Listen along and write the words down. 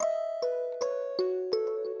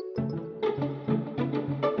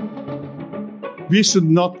we should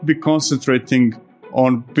not be concentrating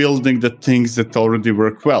on building the things that already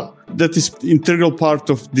work well. That is integral part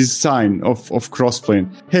of design of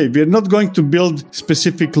Crossplane. Hey, we are not going to build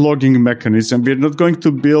specific logging mechanism. We are not going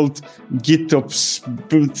to build GitOps,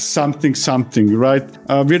 build something, right?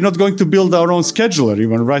 We are not going to build our own scheduler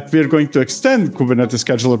even, right? We are going to extend Kubernetes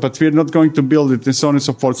scheduler, but we are not going to build it and so on and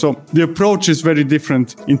so forth. So the approach is very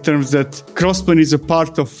different in terms that Crossplane is a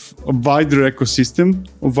part of a wider ecosystem,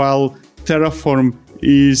 while Terraform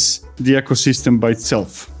is the ecosystem by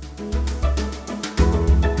itself.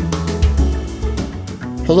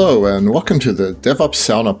 Hello, and welcome to the DevOps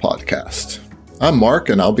Sauna podcast. I'm Mark,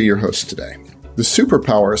 and I'll be your host today. The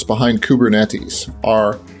superpowers behind Kubernetes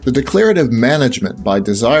are the declarative management by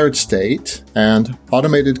desired state and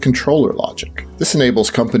automated controller logic. This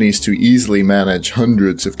enables companies to easily manage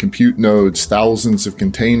hundreds of compute nodes, thousands of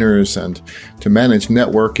containers, and to manage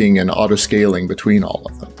networking and autoscaling between all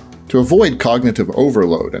of them. To avoid cognitive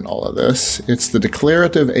overload in all of this, it's the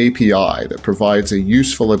declarative API that provides a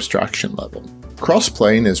useful abstraction level.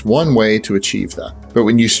 Crossplane is one way to achieve that. But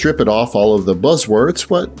when you strip it off all of the buzzwords,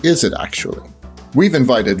 what is it actually? We've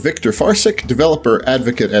invited Victor Farsic, developer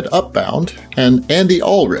advocate at Upbound, and Andy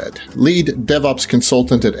Allred, lead DevOps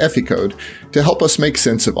consultant at Efficode, to help us make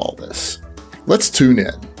sense of all this. Let's tune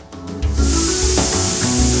in.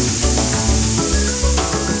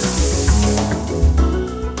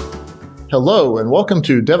 Hello, and welcome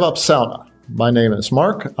to DevOps Sauna. My name is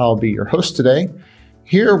Mark. I'll be your host today.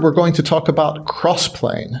 Here we're going to talk about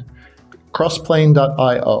Crossplane,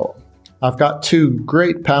 crossplane.io. I've got two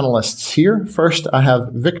great panelists here. First, I have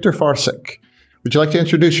Victor Farsic. Would you like to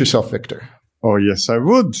introduce yourself, Victor? Oh, yes, I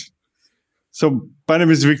would. So my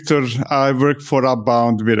name is Victor. I work for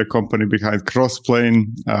Upbound. We're a company behind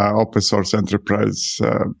Crossplane, open source enterprise.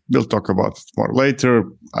 We'll talk about it more later.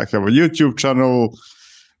 I have a YouTube channel,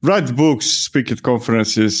 write books, speak at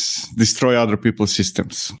conferences, destroy other people's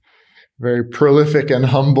systems. Very prolific and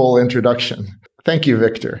humble introduction. Thank you,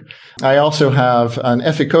 Victor. I also have an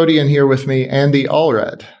Efficodian here with me, Andy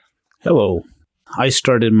Allred. Hello. I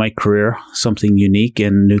started my career something unique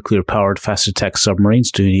in nuclear-powered fast attack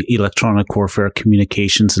submarines doing electronic warfare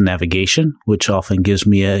communications and navigation, which often gives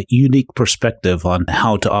me a unique perspective on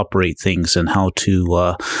how to operate things and how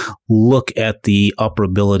to look at the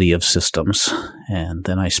operability of systems. And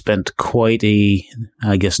then I spent quite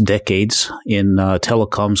decades in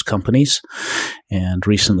telecoms companies and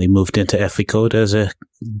recently moved into Efficode as a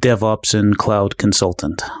DevOps and cloud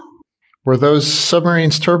consultant. Were those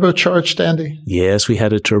submarines turbocharged, Andy? Yes, we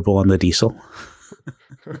had a turbo on the diesel.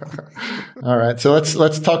 All right, so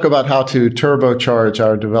let's talk about how to turbocharge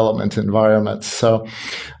our development environments. So,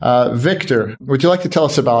 Victor, would you like to tell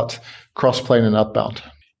us about Crossplane and Upbound?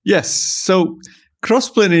 Yes. So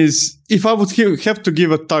Crossplane is, if I would have to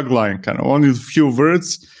give a tagline, kind of only a few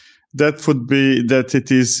words, that would be that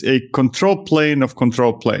it is a control plane of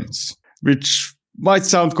control planes, which might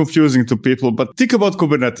sound confusing to people, but think about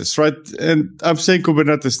Kubernetes, right? And I'm saying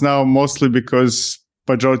Kubernetes now mostly because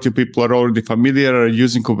majority of people are already familiar are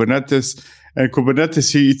using Kubernetes, and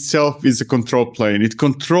Kubernetes itself is a control plane. It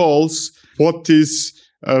controls what is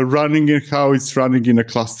running and how it's running in a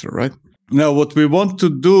cluster, right? Now, what we want to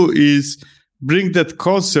do is bring that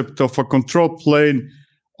concept of a control plane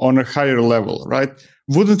on a higher level, right?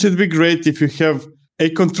 Wouldn't it be great if you have a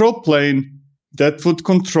control plane that would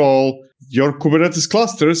control your Kubernetes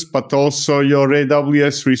clusters, but also your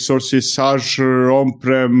AWS resources, Azure,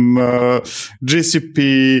 on-prem,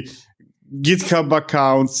 GCP, GitHub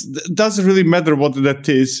accounts? Doesn't really matter what that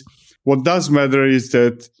is. What does matter is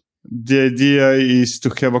that the idea is to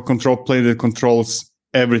have a control plane that controls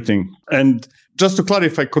everything. And just to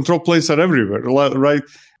clarify, control planes are everywhere, right?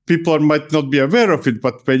 People might not be aware of it,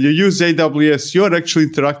 but when you use AWS, you're actually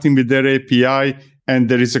interacting with their API, and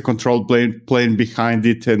there is a control plane behind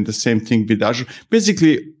it, and the same thing with Azure.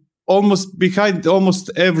 Basically, behind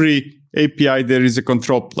almost every API, there is a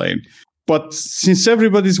control plane. But since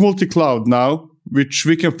everybody's multi-cloud now, which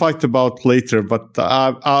we can fight about later, but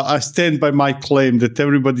I stand by my claim that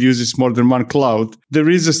everybody uses more than one cloud, there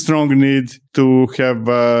is a strong need to have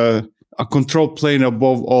a control plane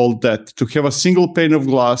above all that, to have a single pane of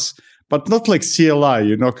glass, but not like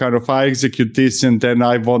CLI, kind of I execute this and then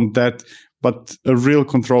I want that, but a real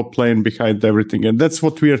control plane behind everything. And that's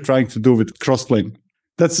what we are trying to do with Crossplane.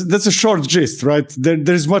 That's a short gist, right?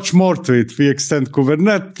 There's much more to it. We extend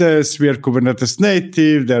Kubernetes, we are Kubernetes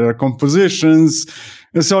native, there are compositions,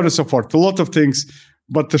 and so on and so forth. A lot of things.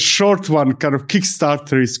 But the short one, kind of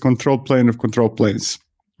Kickstarter, is control plane of control planes.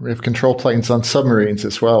 We have control planes on submarines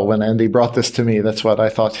as well. When Andy brought this to me, that's what I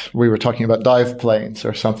thought we were talking about, dive planes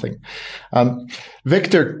or something.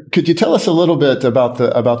 Victor, could you tell us a little bit about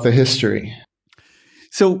the history?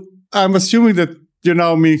 So I'm assuming that you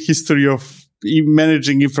now mean history of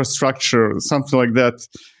managing infrastructure, something like that.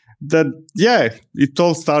 That, yeah, it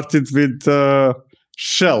all started with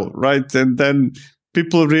Shell, right? And then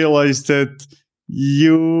people realized that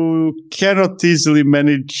you cannot easily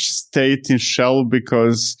manage state in Shell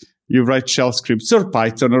because you write Shell scripts or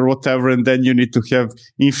Python or whatever, and then you need to have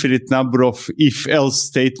infinite number of if-else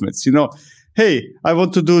statements. Hey, I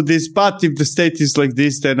want to do this, but if the state is like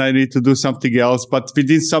this, then I need to do something else. But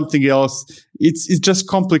within something else, it's just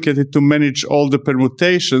complicated to manage all the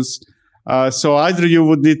permutations. So either you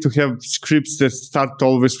would need to have scripts that start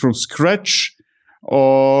always from scratch,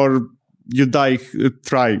 or you die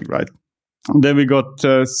trying, right? And then we got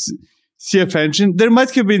CF Engine. There might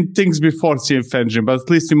have been things before CF Engine, but at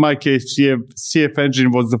least in my case, CF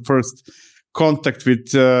Engine was the first contact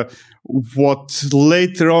with what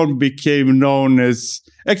later on became known as,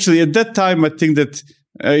 actually at that time, I think that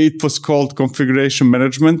it was called Configuration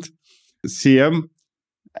Management, CM,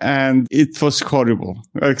 and it was horrible.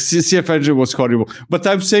 CF Engine was horrible. But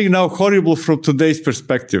I'm saying now horrible from today's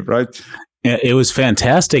perspective, right? It was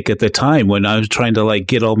fantastic at the time when I was trying to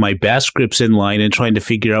get all my bash scripts in line and trying to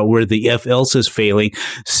figure out where the if else is failing.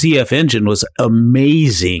 CF Engine was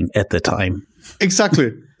amazing at the time.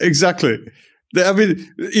 Exactly. I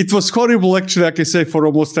mean, it was horrible, actually, I can say, for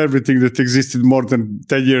almost everything that existed more than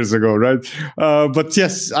 10 years ago, right? But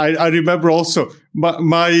yes, I remember also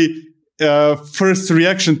my first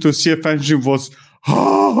reaction to CF Engine was,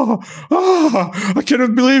 I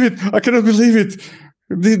cannot believe it.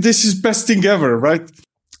 This is best thing ever, right?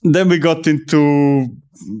 Then we got into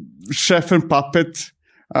Chef and Puppet,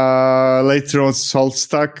 later on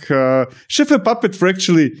SaltStack. Chef and Puppet were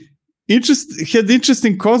actually had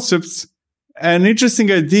interesting concepts and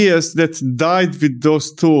interesting ideas that died with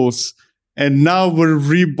those tools and now were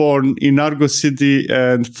reborn in Argo CD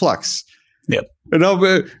and Flux. Yep.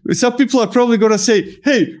 Some people are probably going to say,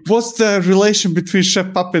 hey, what's the relation between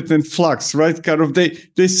Chef Puppet and Flux, right? Kind of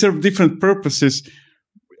they serve different purposes.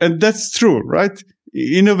 And that's true, right?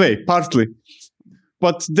 In a way, partly.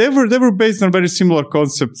 But they were based on very similar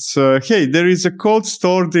concepts. Hey, there is a code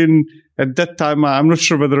stored in, at that time, I'm not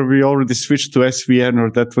sure whether we already switched to SVN or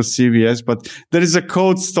that was CVS, but there is a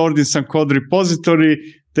code stored in some code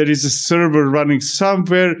repository. There is a server running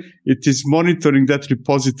somewhere. It is monitoring that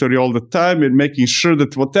repository all the time and making sure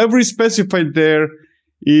that whatever is specified there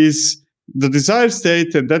is the desired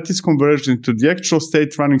state, and that is converged into the actual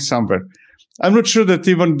state running somewhere. I'm not sure that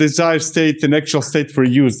even desired state and actual state were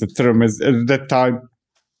used, the term at that time.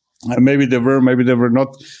 Maybe they were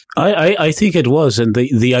not. I think it was. And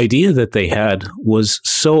the idea that they had was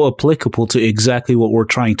so applicable to exactly what we're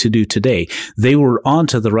trying to do today. They were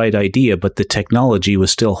onto the right idea, but the technology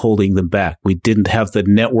was still holding them back. We didn't have the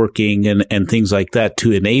networking and things like that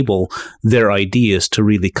to enable their ideas to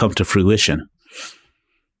really come to fruition.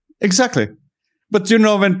 Exactly. But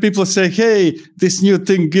when people say, hey, this new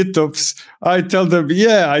thing, GitOps, I tell them,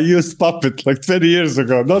 yeah, I used Puppet like 20 years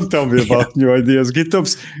ago. Don't tell me about new ideas.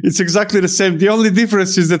 GitOps, it's exactly the same. The only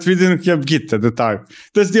difference is that we didn't have Git at the time.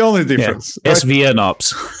 That's the only difference. Yeah. Right? SVN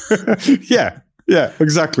ops. Yeah,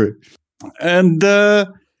 exactly. And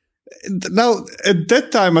now, at that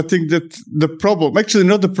time, I think that the problem, actually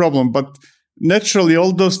not the problem, but naturally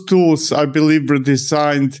all those tools, I believe, were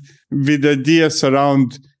designed with ideas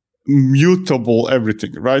around mutable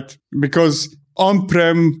everything, right? Because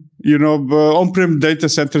on-prem, on-prem data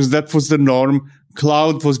centers, that was the norm.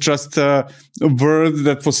 Cloud was just a word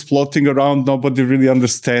that was floating around, nobody really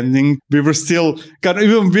understanding. We were still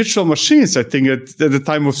even virtual machines, I think, at the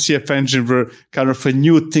time of CF Engine were kind of a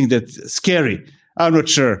new thing that's scary. I'm not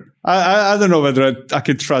sure. I don't know whether I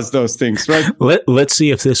can trust those things, right? Let's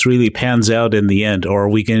see if this really pans out in the end, or are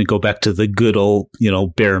we going to go back to the good old,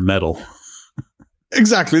 bare metal?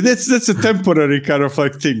 Exactly. That's a temporary kind of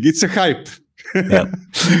thing. It's a hype. Yep.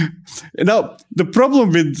 Now, the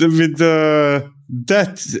problem with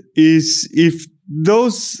that is if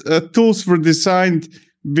those tools were designed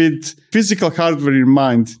with physical hardware in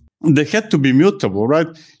mind, they had to be mutable, right?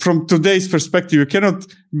 From today's perspective, you cannot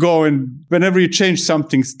go and whenever you change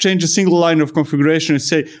something, change a single line of configuration and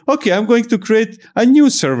say, okay, I'm going to create a new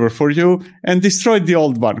server for you and destroy the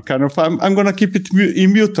old one. I'm going to keep it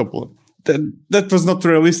immutable. That was not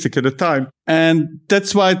realistic at the time. And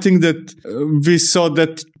that's why I think that we saw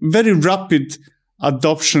that very rapid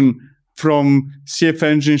adoption from CF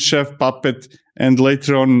Engine, Chef, Puppet, and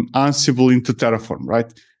later on Ansible into Terraform,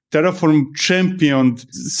 right? Terraform championed,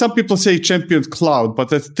 some people say championed cloud,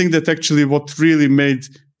 but I think that actually what really made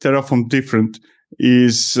Terraform different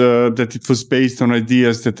is that it was based on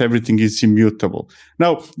ideas that everything is immutable.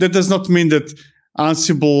 Now, that does not mean that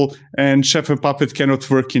Ansible and Chef and Puppet cannot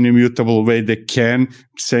work in immutable way. They can,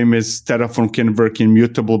 same as Terraform can work in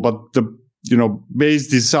immutable, but the base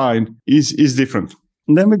design is different.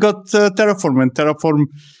 And then we got Terraform, and Terraform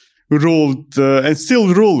ruled and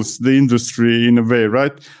still rules the industry in a way,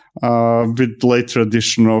 right? With later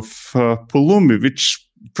addition of Pulumi, which,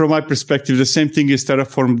 from my perspective, the same thing is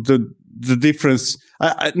Terraform. The difference.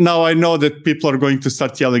 Now I know that people are going to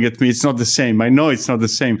start yelling at me. It's not the same. I know it's not the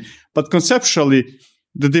same. But conceptually,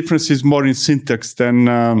 the difference is more in syntax than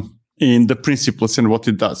in the principles and what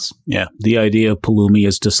it does. Yeah. The idea of Pulumi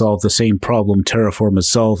is to solve the same problem Terraform is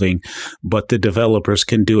solving, but the developers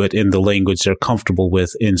can do it in the language they're comfortable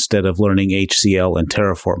with instead of learning HCL and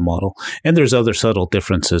Terraform model. And there's other subtle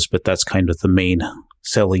differences, but that's kind of the main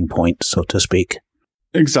selling point, so to speak.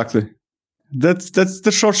 Exactly. That's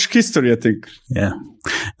the short history, I think. Yeah.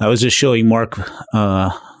 I was just showing Mark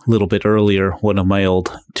a little bit earlier one of my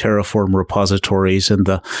old Terraform repositories and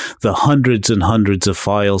the hundreds and hundreds of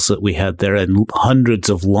files that we had there and hundreds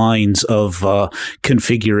of lines of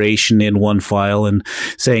configuration in one file, and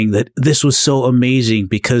saying that this was so amazing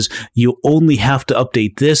because you only have to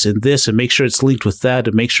update this and make sure it's linked with that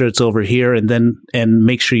and make sure it's over here and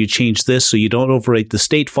make sure you change this so you don't overwrite the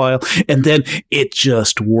state file, and then it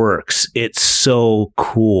just works. It's so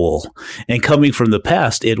cool. And coming from the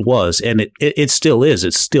past, it was, and it still is.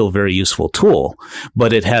 It's still a very useful tool,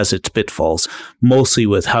 but it has its pitfalls, mostly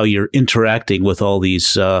with how you're interacting with all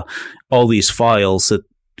these files. That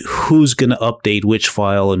who's going to update which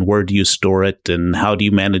file and where do you store it and how do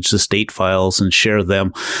you manage the state files and share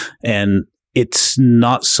them? And it's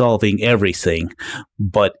not solving everything,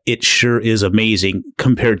 but it sure is amazing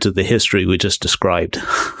compared to the history we just described.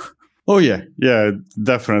 Oh yeah,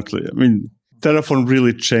 definitely. I mean, Terraform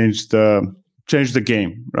really changed the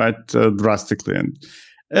game, right, drastically,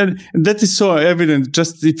 and that is so evident.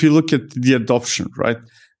 Just if you look at the adoption, right,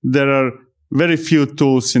 there are very few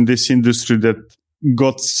tools in this industry that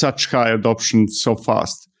got such high adoption so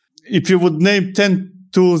fast. If you would name 10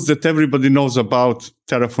 tools that everybody knows about,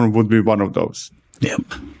 Terraform would be one of those. Yep.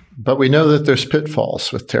 But we know that there's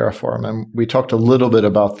pitfalls with Terraform, and we talked a little bit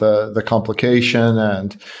about the complication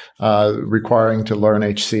and requiring to learn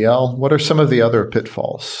HCL. What are some of the other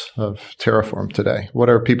pitfalls of Terraform today? What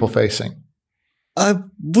are people facing? I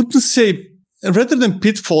wouldn't say, rather than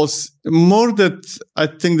pitfalls, more that I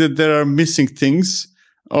think that there are missing things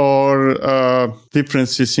or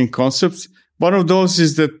differences in concepts. One of those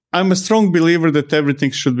is that I'm a strong believer that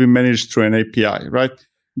everything should be managed through an API, right?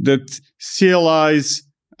 That CLIs,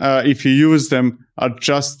 if you use them, are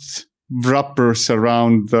just wrappers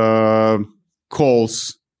around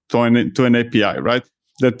calls to an API, right?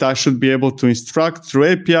 That I should be able to instruct through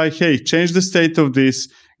API, hey, change the state of this,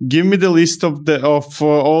 give me the list of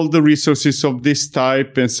all the resources of this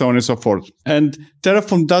type, and so on and so forth. And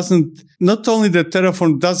Terraform not only that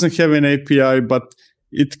Terraform doesn't have an API, but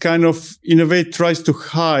it kind of, in a way, tries to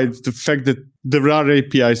hide the fact that there are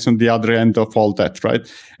APIs on the other end of all that, right?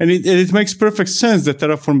 And it makes perfect sense that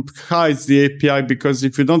Terraform hides the API, because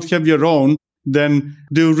if you don't have your own, then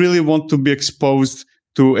do you really want to be exposed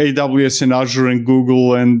to AWS and Azure and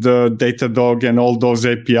Google and Datadog and all those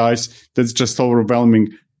APIs? That's just overwhelming.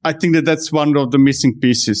 I think that that's one of the missing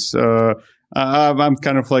pieces. I'm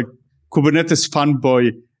kind of like Kubernetes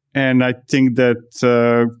fanboy, and I think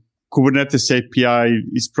that Kubernetes API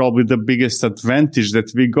is probably the biggest advantage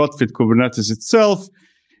that we got with Kubernetes itself.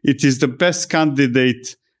 It is the best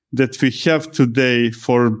candidate that we have today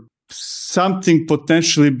for something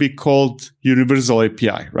potentially be called universal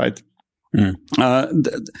API, right?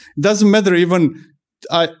 Doesn't matter even,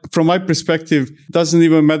 from my perspective, doesn't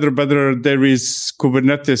even matter whether there is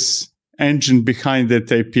Kubernetes engine behind that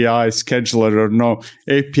API, scheduler or no.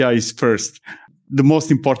 API is first. The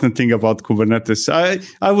most important thing about Kubernetes.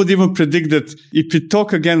 I would even predict that if we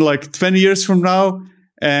talk again like 20 years from now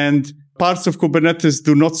and parts of Kubernetes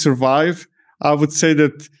do not survive, I would say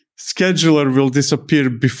that scheduler will disappear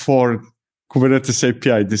before Kubernetes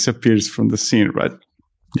API disappears from the scene, right?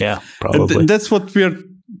 Yeah, probably. And that's what we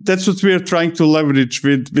are trying to leverage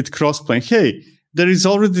with Crossplane. Hey, there is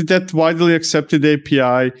already that widely accepted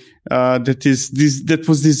API that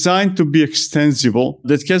was designed to be extensible,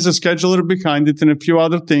 that has a scheduler behind it and a few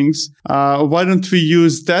other things. Why don't we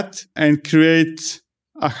use that and create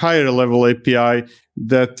a higher level API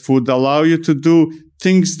that would allow you to do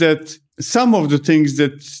some of the things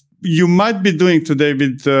that you might be doing today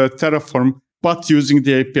with Terraform, but using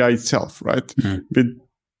the API itself, right? With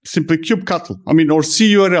simply kubectl. Or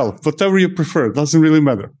CURL, whatever you prefer. Doesn't really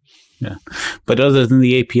matter. Yeah. But other than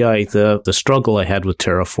the API, the struggle I had with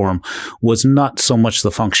Terraform was not so much the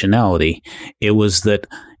functionality. It was that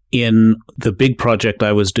in the big project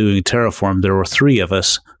I was doing Terraform, there were 3 of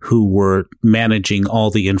us who were managing all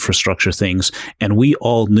the infrastructure things, and we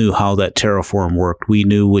all knew how that Terraform worked. We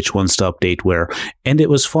knew which ones to update where, and it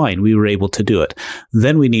was fine. We were able to do it.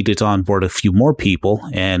 Then we needed to onboard a few more people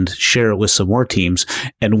and share it with some more teams.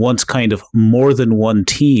 And once kind of more than one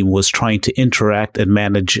team was trying to interact and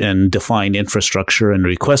manage and define infrastructure and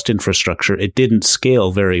request infrastructure, it didn't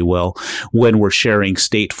scale very well when we're sharing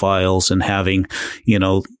state files and having,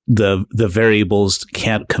 the variables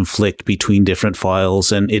can't conflict between different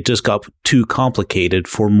files, and it just got too complicated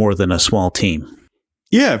for more than a small team.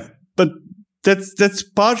 Yeah, but that's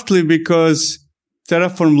partly because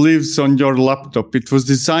Terraform lives on your laptop. It was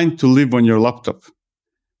designed to live on your laptop,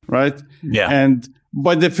 right? Yeah. And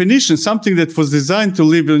by definition, something that was designed to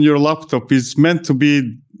live on your laptop is meant to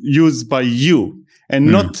be used by you and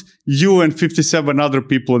not you and 57 other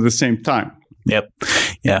people at the same time. Yep.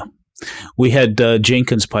 Yeah. We had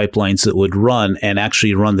Jenkins pipelines that would run and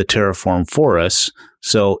actually run the Terraform for us.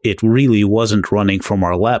 So it really wasn't running from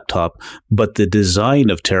our laptop, but the design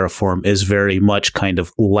of Terraform is very much kind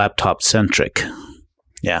of laptop centric.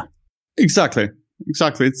 Yeah. Exactly.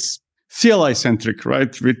 It's CLI centric,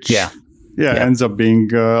 right? Which ends up being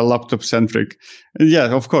laptop centric.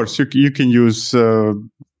 Yeah, of course, you can use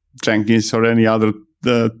Jenkins or any other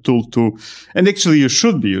tool to, and actually you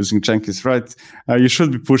should be using Jenkins, right? You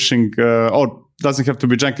should be pushing, or doesn't have to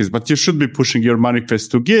be Jenkins, but you should be pushing your manifest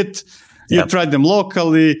to Git. You try them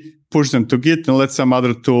locally, push them to Git, and let some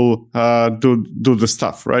other tool do the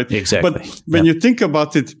stuff, right? Exactly. But when you think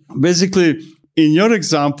about it, basically in your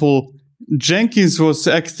example, Jenkins was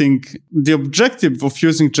acting, the objective of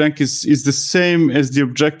using Jenkins is the same as the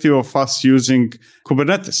objective of us using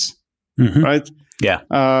Kubernetes, right? Yeah.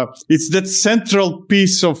 It's that central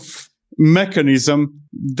piece of mechanism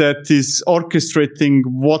that is orchestrating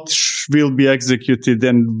what will be executed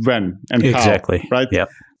and when and how, right? Yeah.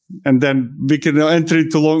 And then we can enter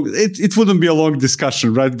into it wouldn't be a long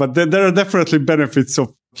discussion, right? But there are definitely benefits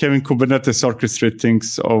of having Kubernetes orchestrate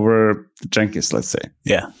things over Jenkins, let's say.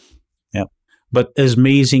 Yeah. Yeah. But as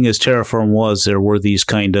amazing as Terraform was, there were these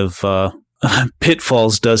kind of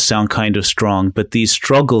pitfalls does sound kind of strong, but these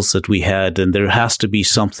struggles that we had, and there has to be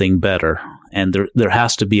something better, and there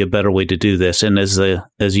has to be a better way to do this. And as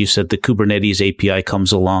you said, the Kubernetes API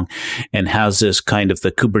comes along and has this kind of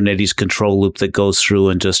the Kubernetes control loop that goes through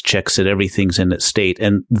and just checks that everything's in its state,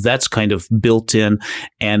 and that's kind of built in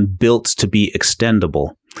and built to be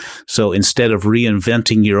extendable. So instead of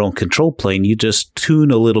reinventing your own control plane, you just tune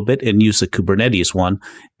a little bit and use the Kubernetes one,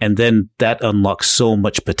 and then that unlocks so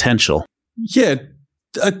much potential. Yeah,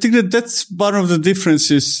 I think that's one of the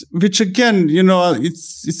differences, which again,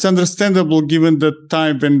 it's understandable given the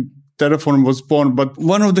time when Terraform was born. But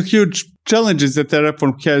one of the huge challenges that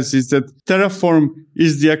Terraform has is that Terraform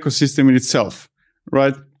is the ecosystem in itself,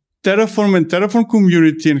 right? Terraform and Terraform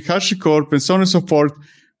community and HashiCorp and so on and so forth,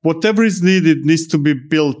 whatever is needed needs to be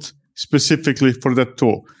built specifically for that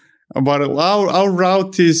tool. But our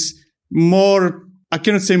route is more, I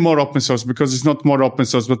cannot say more open source because it's not more open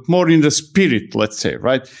source, but more in the spirit, let's say,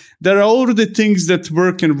 right? There are already things that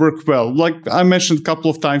work and work well. Like I mentioned a couple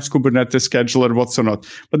of times, Kubernetes scheduler, what's or not.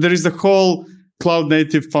 But there is the whole cloud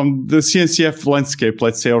native from the CNCF landscape,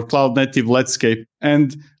 let's say, or cloud native landscape.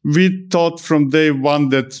 And we thought from day one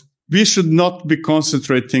that we should not be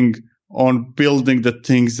concentrating on building the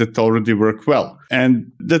things that already work well.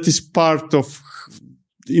 And that is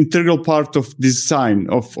integral part of design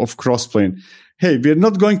of Crossplane. Hey, we are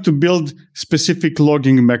not going to build specific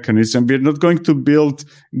logging mechanism. We are not going to build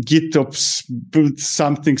GitOps, build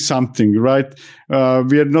something, right?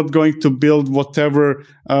 We are not going to build whatever.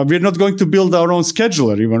 We are not going to build our own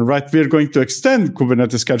scheduler even, right? We are going to extend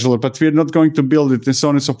Kubernetes scheduler, but we are not going to build it and so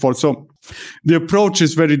on and so forth. So the approach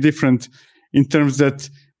is very different in terms that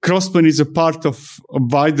Crossplane is a part of a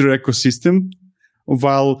wider ecosystem,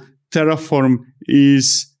 while Terraform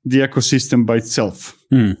is the ecosystem by itself.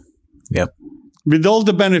 Yep. With all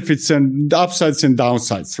the benefits and upsides and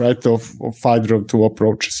downsides, right, of either of two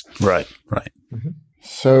approaches. Right. Mm-hmm.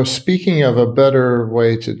 So speaking of a better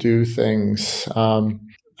way to do things, how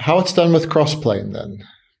it's done with Crossplane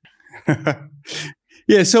then?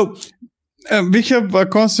 Yeah, so we have a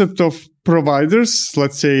concept of providers,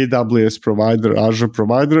 let's say AWS provider, Azure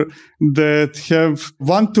provider, that have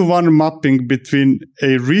one-to-one mapping between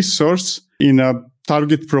a resource in a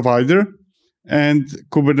target provider and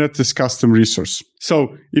Kubernetes custom resource.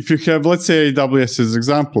 So if you have, let's say AWS as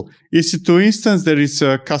example, EC2 instance, there is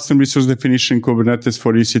a custom resource definition in Kubernetes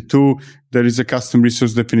for EC2. There is a custom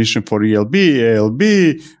resource definition for ELB,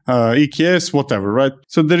 ALB, EKS, whatever, right?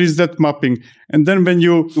 So there is that mapping. And then when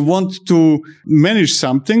you want to manage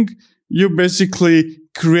something, you basically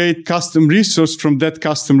create custom resource from that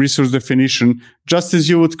custom resource definition, just as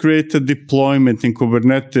you would create a deployment in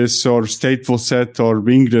Kubernetes or stateful set or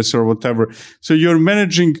Ingress or whatever. So you're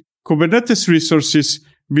managing Kubernetes resources,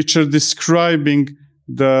 which are describing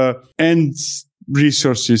the end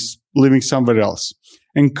resources living somewhere else.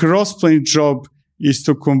 And Crossplane job is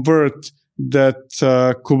to convert that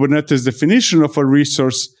Kubernetes definition of a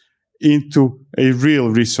resource into a real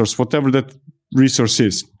resource, whatever that resource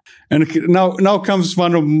is. And now comes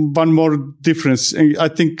one more difference, and I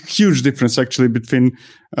think huge difference actually between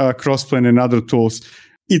Crossplane and other tools.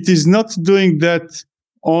 It is not doing that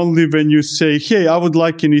only when you say, hey, I would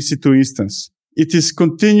like an EC2 instance. It is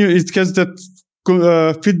it has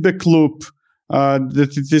that feedback loop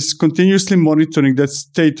that it is continuously monitoring that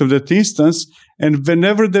state of that instance. And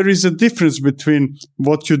whenever there is a difference between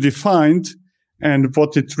what you defined and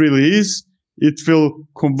what it really is, it will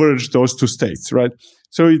converge those two states, right?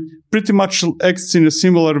 So it pretty much acts in a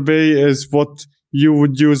similar way as what you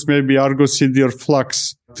would use maybe Argo CD or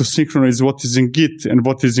Flux to synchronize what is in Git and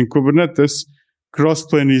what is in Kubernetes.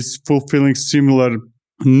 Crossplane is fulfilling similar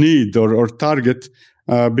need or target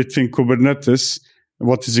between Kubernetes,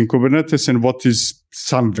 what is in Kubernetes and what is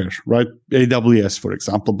somewhere, right? AWS, for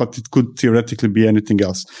example, but it could theoretically be anything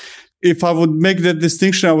else. If I would make that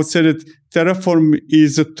distinction, I would say that Terraform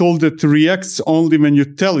is a tool that reacts only when you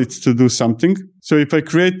tell it to do something. So if I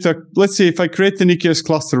create let's say if I create an EKS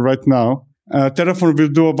cluster right now, Terraform will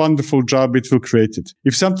do a wonderful job. It will create it.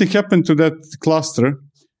 If something happened to that cluster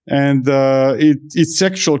and its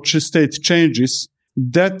actual state changes,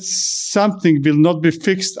 that something will not be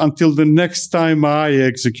fixed until the next time I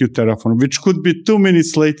execute Terraform, which could be 2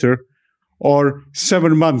 minutes later or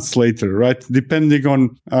 7 months later, right? Depending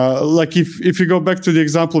on, like if you go back to the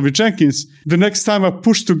example with Jenkins, the next time I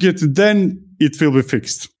push to Git, then it will be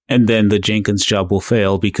fixed. And then the Jenkins job will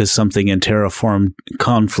fail because something in Terraform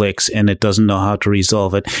conflicts and it doesn't know how to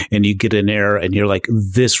resolve it. And you get an error and you're like,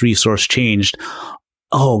 this resource changed.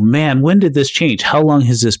 Oh man, when did this change? How long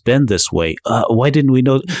has this been this way? Why didn't we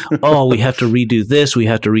know? Oh, we have to redo this. We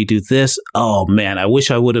have to redo this. Oh man, I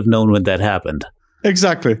wish I would have known when that happened.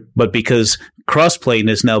 Exactly. But because Crossplane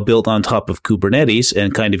is now built on top of Kubernetes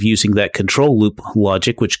and kind of using that control loop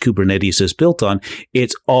logic, which Kubernetes is built on,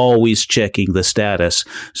 it's always checking the status.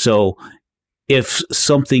 So if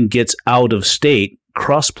something gets out of state,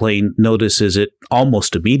 Crossplane notices it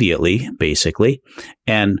almost immediately, basically,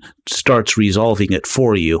 and starts resolving it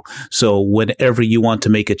for you. So whenever you want to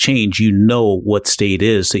make a change, you know what state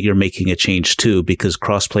is that you're making a change to because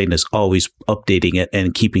Crossplane is always updating it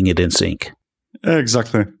and keeping it in sync.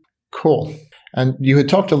 Exactly. Cool. And you had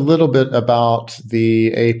talked a little bit about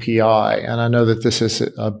the API, and I know that this is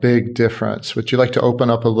a big difference. Would you like to open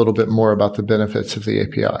up a little bit more about the benefits of the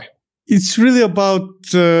API? It's really about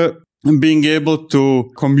being able to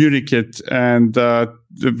communicate and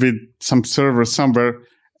with some server somewhere,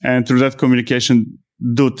 and through that communication,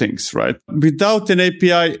 do things, right? Without an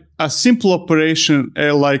API, a simple operation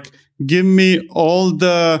like give me all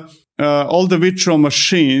the virtual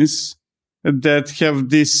machines that have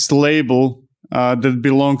this label that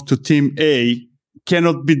belong to team A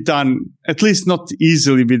cannot be done, at least not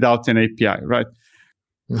easily without an API, right?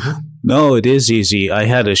 Mm-hmm. No, it is easy. I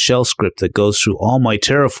had a shell script that goes through all my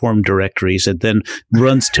Terraform directories and then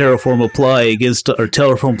runs Terraform apply against or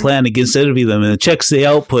Terraform plan against any of them and checks the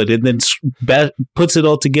output and then puts it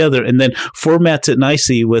all together and then formats it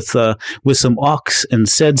nicely with some awks and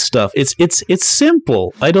sed stuff. It's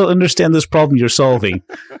simple. I don't understand this problem you're solving.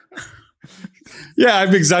 Yeah,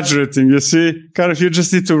 I'm exaggerating. You see, kind of, you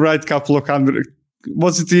just need to write a couple of hundred.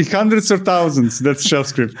 Was it hundreds or thousands? That's shell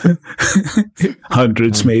script.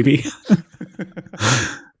 Hundreds, maybe.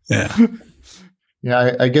 Yeah.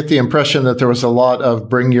 Yeah, I get the impression that there was a lot of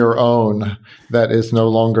bring your own that is no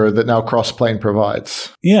longer, that now Crossplane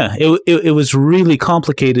provides. Yeah, it was really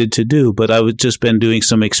complicated to do, but I was just been doing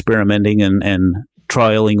some experimenting and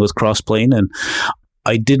trialing with Crossplane, and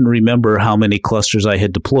I didn't remember how many clusters I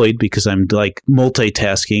had deployed because I'm like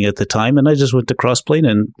multitasking at the time, and I just went to Crossplane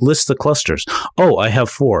and list the clusters. Oh, I have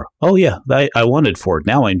 4. Oh yeah, I wanted 4.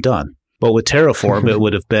 Now I'm done. But with Terraform, it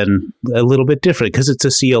would have been a little bit different because it's a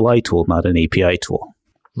CLI tool, not an API tool.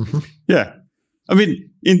 Mm-hmm. Yeah. I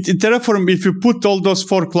mean, in Terraform, if you put all those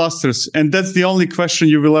 4 clusters, and that's the only question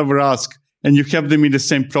you will ever ask, and you have them in the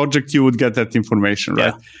same project, you would get that information,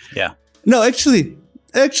 right? Yeah. No, actually,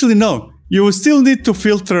 no. You will still need to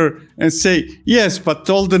filter and say, yes, but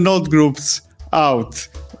all the node groups out.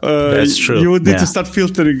 That's true. You would need to start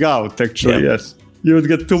filtering out, actually, yes. You would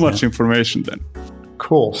get too much information then.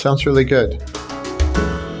 Cool. Sounds really good.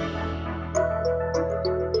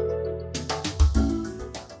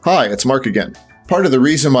 Hi, it's Mark again. Part of the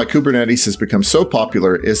reason why Kubernetes has become so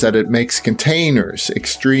popular is that it makes containers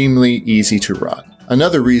extremely easy to run.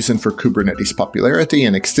 Another reason for Kubernetes' popularity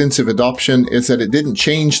and extensive adoption is that it didn't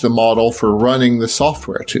change the model for running the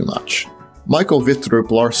software too much. Michael Wittrup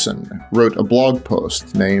Larsen wrote a blog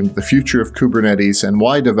post named The Future of Kubernetes and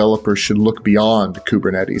Why Developers Should Look Beyond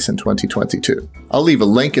Kubernetes in 2022. I'll leave a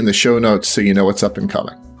link in the show notes so you know what's up and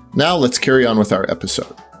coming. Now let's carry on with our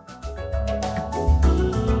episode.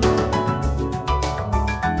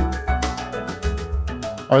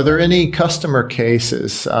 Are there any customer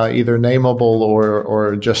cases, either nameable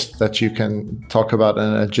or just that you can talk about in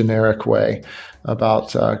a generic way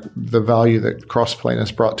about the value that Crossplane has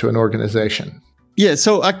brought to an organization? Yeah,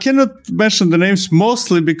 so I cannot mention the names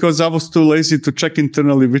mostly because I was too lazy to check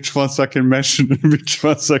internally which ones I can mention and which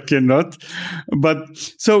ones I cannot. But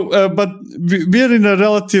we are in a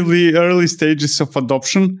relatively early stages of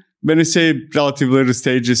adoption. When I say relatively early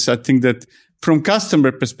stages, I think that from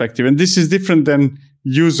customer perspective, and this is different than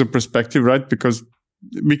user perspective, right? Because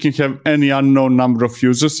we can have any unknown number of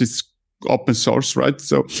users. It's open source, right?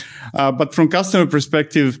 So, but from customer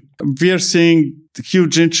perspective, we are seeing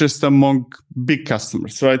huge interest among big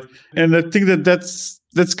customers, right? And I think that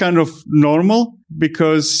that's kind of normal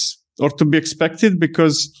or to be expected,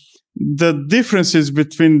 because the differences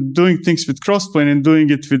between doing things with Crossplane and doing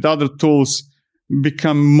it with other tools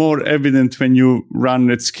become more evident when you run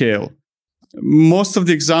at scale. Most of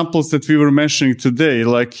the examples that we were mentioning today,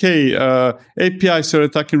 like, hey, API so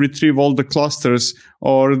that I can retrieve all the clusters,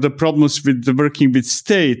 or the problems with working with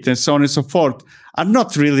state and so on and so forth, are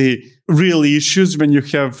not really real issues when you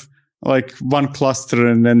have like one cluster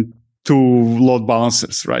and then two load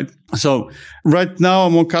balancers, right? So right now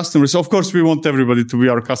among customers, of course, we want everybody to be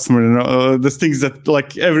our customer and the things that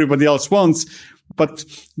like everybody else wants, but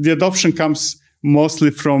the adoption comes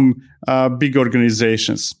mostly from big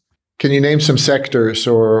organizations. Can you name some sectors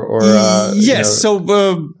or yes,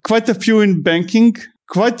 so quite a few in banking,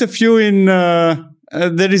 quite a few in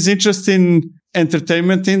there is interest in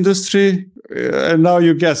entertainment industry. And now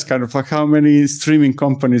you guess kind of like how many streaming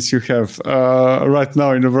companies you have right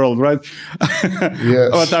now in the world, right? Yes.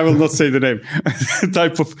 But I will not say the name.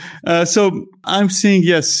 Type of. So I'm seeing,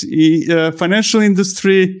 yes, financial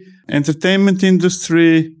industry, entertainment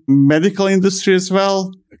industry, medical industry as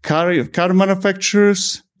well, car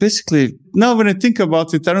manufacturers. Basically, now when I think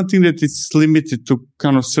about it, I don't think that it's limited to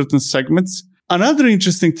kind of certain segments. Another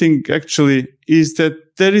interesting thing, actually, is that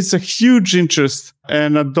there is a huge interest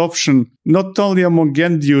and adoption, not only among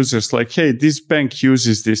end users, like, hey, this bank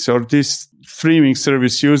uses this, or this streaming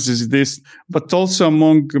service uses this, but also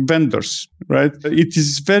among vendors, right? It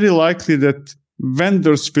is very likely that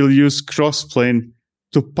vendors will use Crossplane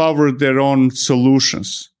to power their own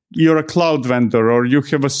solutions. You're a cloud vendor, or you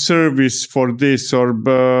have a service for this, or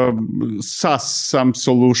SaaS, some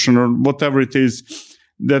solution, or whatever it is,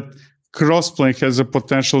 that Crossplane has a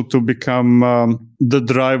potential to become the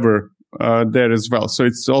driver there as well. So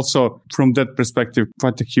it's also, from that perspective,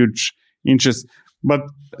 quite a huge interest. But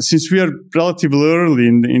since we are relatively early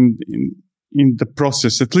in the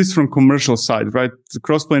process, at least from commercial side, right? The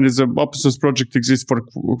Crossplane is an open source project, exists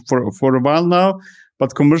for a while now.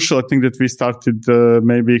 But commercial, I think that we started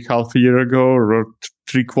maybe half a year ago or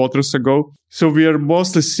 3 quarters ago. So we are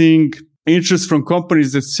mostly seeing interest from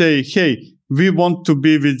companies that say, hey, we want to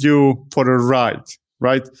be with you for a ride,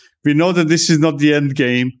 right? We know that this is not the end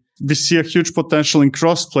game. We see a huge potential in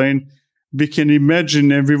Crossplane. We can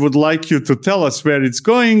imagine, and we would like you to tell us where it's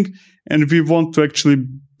going. And we want to actually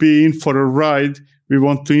be in for a ride. We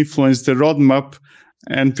want to influence the roadmap.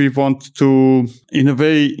 And we want to, in a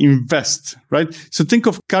way, invest, right? So think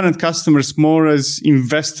of current customers more as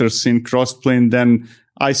investors in Crossplane than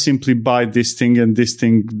I simply buy this thing and this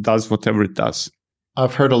thing does whatever it does.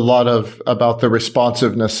 I've heard a lot about the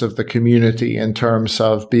responsiveness of the community in terms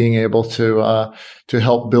of being able to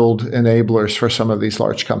help build enablers for some of these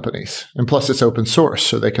large companies. And plus it's open source,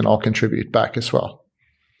 so they can all contribute back as well.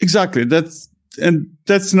 Exactly. That's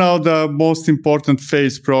now the most important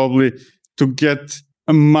phase, probably, to get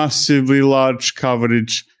a massively large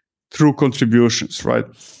coverage through contributions, right?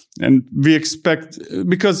 And we expect,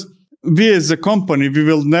 because we as a company, we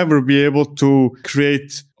will never be able to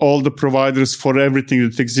create all the providers for everything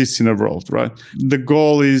that exists in the world, right? The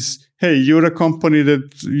goal is, hey, you're a company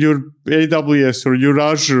that you're AWS or you're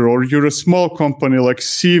Azure or you're a small company like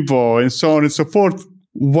Civo and so on and so forth.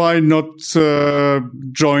 Why not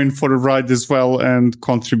join for a ride as well and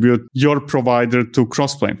contribute your provider to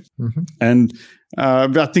Crossplane? Mm-hmm. And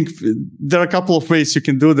I think there are a couple of ways you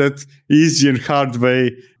can do that, easy and hard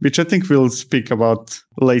way, which I think we'll speak about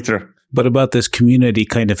later. But about this community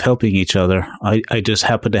kind of helping each other, I just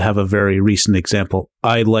happen to have a very recent example.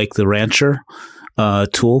 I like the Rancher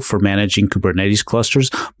tool for managing Kubernetes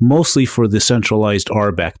clusters, mostly for the centralized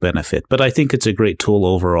RBAC benefit. But I think it's a great tool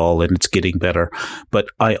overall, and it's getting better. But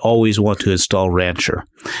I always want to install Rancher.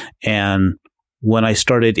 And when I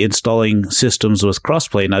started installing systems with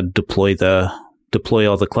Crossplane, I'd deploy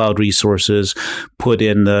all the cloud resources, put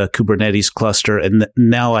in the Kubernetes cluster, and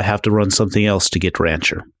now I have to run something else to get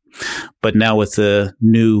Rancher. But now with the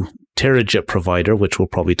new Terrajet provider, which we'll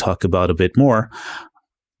probably talk about a bit more,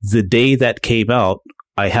 the day that came out,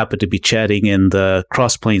 I happened to be chatting in the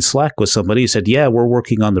Crossplane Slack with somebody who said, yeah, we're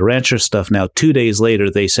working on the Rancher stuff now. 2 days later,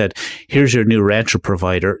 they said, here's your new Rancher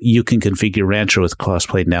provider. You can configure Rancher with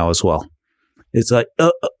Crossplane now as well. It's like,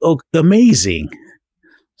 amazing.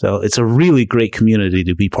 So it's a really great community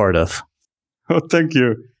to be part of. Oh, thank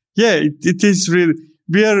you. Yeah, it is really,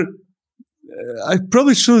 I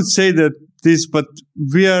probably shouldn't say this, but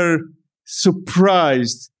we are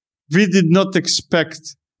surprised. We did not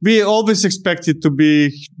expect. We always expected to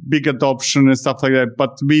be big adoption and stuff like that,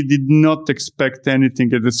 but we did not expect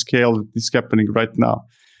anything at the scale that is happening right now,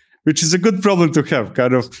 which is a good problem to have.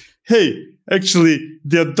 Kind of, hey, actually,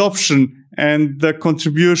 the adoption and the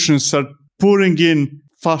contributions are pouring in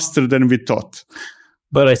faster than we thought.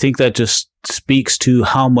 But I think that just speaks to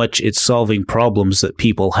how much it's solving problems that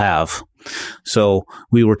people have. So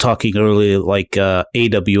we were talking earlier, like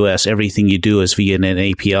AWS, everything you do is via an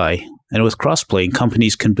API. And with Crossplane,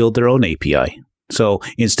 companies can build their own API. So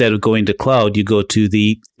instead of going to cloud, you go to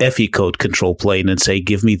the FE code control plane and say,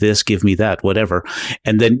 give me this, give me that, whatever.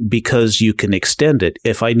 And then because you can extend it,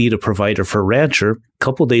 if I need a provider for Rancher, a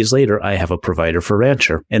couple days later, I have a provider for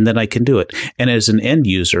Rancher, and then I can do it. And as an end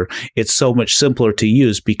user, it's so much simpler to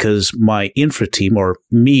use because my infra team, or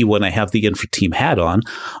me when I have the infra team hat on,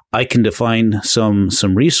 I can define some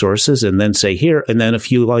resources and then say here, and then a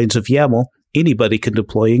few lines of YAML, anybody can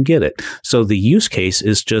deploy and get it. So the use case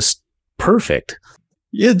is just perfect.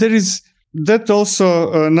 Yeah, there is that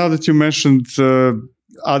also, now that you mentioned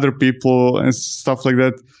other people and stuff like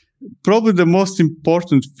that, probably the most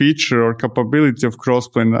important feature or capability of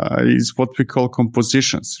Crossplane is what we call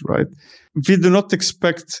compositions, right? We do not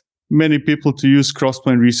expect many people to use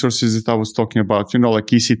Crossplane resources that I was talking about, like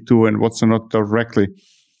EC2 and what's not directly.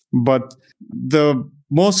 But the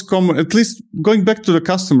most common, at least going back to the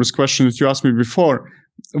customer's question that you asked me before,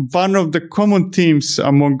 one of the common themes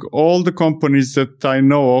among all the companies that I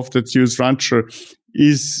know of that use Rancher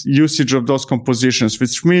is usage of those compositions,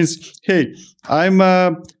 which means, hey, I'm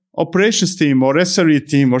a operations team or SRE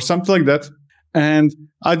team or something like that, and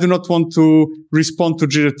I do not want to respond to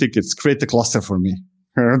Jira tickets. Create a cluster for me.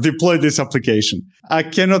 Deploy this application. I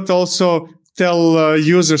cannot also tell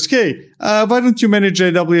users, hey, why don't you manage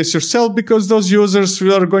AWS yourself? Because those users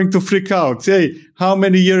are going to freak out. Hey, how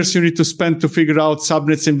many years you need to spend to figure out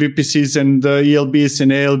subnets and VPCs and ELBs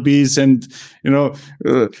and ALBs and,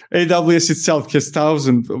 AWS itself has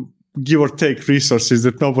thousands, give or take, resources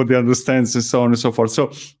that nobody understands and so on and so forth.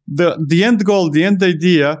 So the end goal, the end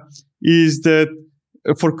idea is that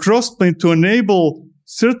for Crossplane to enable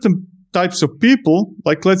certain types of people,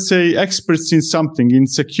 like let's say experts in something, in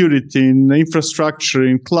security, in infrastructure,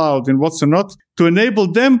 in cloud, and what's not, to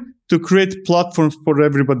enable them to create platforms for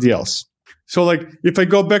everybody else. So like if I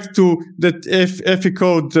go back to that FE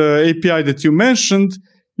code API that you mentioned,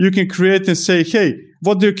 you can create and say, hey,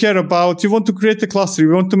 what do you care about? You want to create a cluster.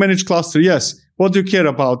 You want to manage cluster. Yes. What do you care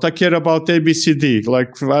about? I care about ABCD.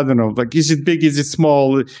 Like, I don't know, like, is it big? Is it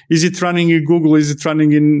small? Is it running in Google? Is it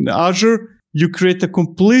running in Azure? You create a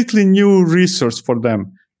completely new resource for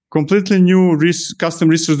them, completely new custom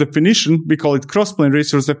resource definition. We call it Crossplane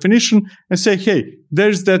resource definition, and say, hey,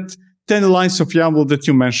 there's that 10 lines of YAML that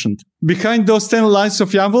you mentioned. Behind those 10 lines of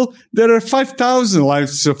YAML, there are 5,000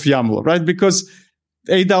 lines of YAML, right? Because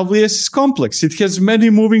AWS is complex. It has many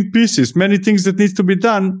moving pieces, many things that need to be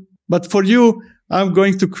done. But for you, I'm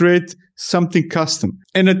going to create something custom.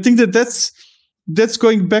 And I think that's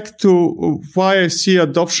going back to why I see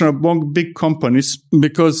adoption among big companies,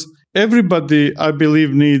 because everybody, I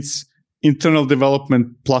believe, needs internal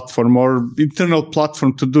development platform or internal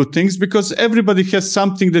platform to do things, because everybody has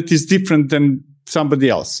something that is different than somebody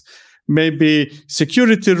else. Maybe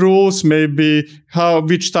security rules, maybe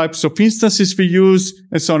which types of instances we use,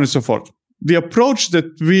 and so on and so forth. the approach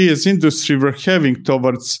that we as industry were having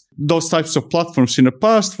towards those types of platforms in the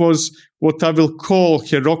past was what I will call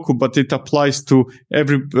Heroku, but it applies to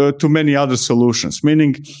to many other solutions.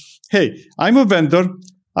 Meaning, hey, I'm a vendor.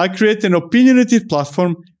 I create an opinionated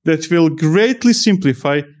platform that will greatly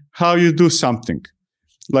simplify how you do something.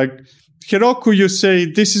 Like Heroku, you say,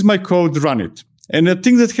 this is my code, run it. And I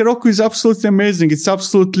think that Heroku is absolutely amazing. It's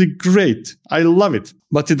absolutely great. I love it.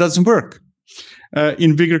 But it doesn't work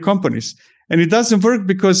in bigger companies. And it doesn't work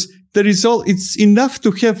because it's enough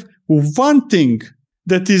to have one thing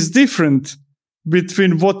that is different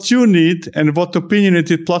between what you need and what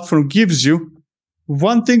opinionated platform gives you.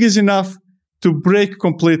 One thing is enough to break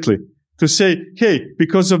completely. To say, hey,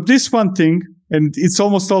 because of this one thing, and it's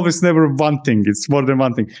almost always never one thing, it's more than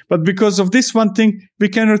one thing. But because of this one thing, we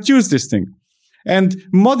cannot use this thing. And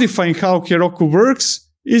modifying how Heroku works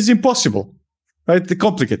is impossible, right?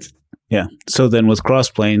 Complicated. Yeah. So then with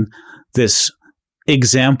Crossplane, this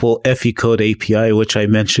example FE Code API, which I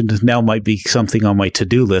mentioned, now might be something on my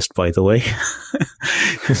to-do list, by the way.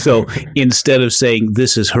 So instead of saying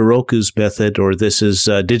this is Heroku's method or this is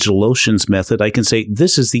DigitalOcean's method, I can say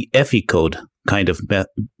this is the FE Code kind of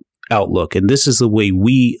outlook. And this is the way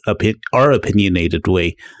our opinionated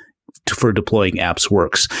way for deploying apps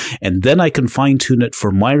works. And then I can fine tune it for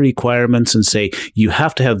my requirements and say, you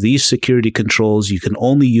have to have these security controls. You can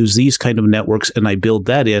only use these kind of networks. And I build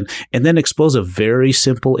that in and then expose a very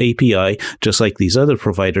simple API, just like these other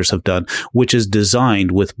providers have done, which is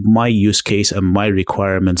designed with my use case and my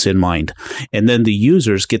requirements in mind. And then the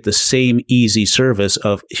users get the same easy service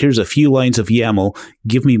of here's a few lines of YAML,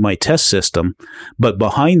 give me my test system. But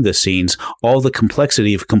behind the scenes, all the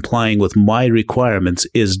complexity of complying with my requirements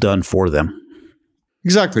is done for them.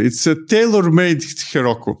 Exactly. It's a tailor-made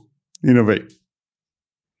Heroku in a way.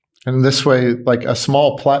 And this way, like a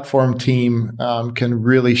small platform team can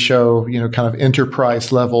really show, kind of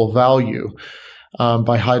enterprise level value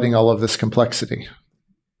by hiding all of this complexity.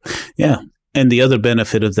 Yeah. And the other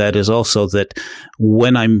benefit of that is also that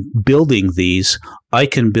when I'm building these, I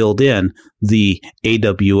can build in the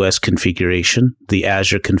AWS configuration, the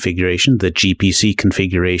Azure configuration, the GPC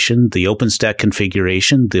configuration, the OpenStack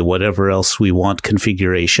configuration, the whatever else we want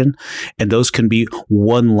configuration. And those can be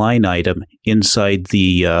one line item inside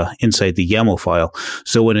the YAML file.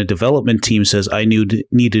 So when a development team says, I need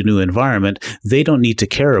a new environment, they don't need to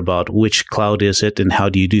care about which cloud is it and how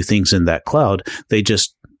do you do things in that cloud. They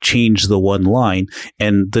just change the one line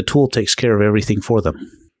and the tool takes care of everything for them.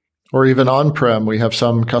 Or even on-prem. We have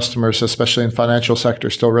some customers, especially in financial sector,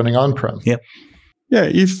 still running on-prem. Yep. Yeah.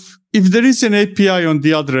 If there is an API on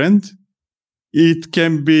the other end, it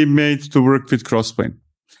can be made to work with Crossplane.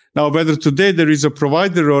 Now, whether today there is a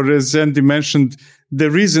provider or as Andy mentioned,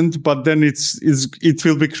 there isn't, but then it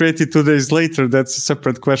will be created 2 days later. That's a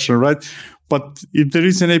separate question, right? But if there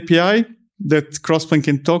is an API that Crossplane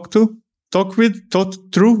can talk through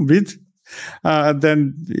with,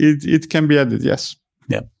 then it can be added, yes.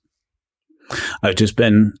 Yeah. I've just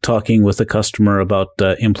been talking with a customer about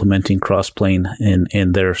implementing Crossplane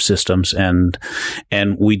in their systems, and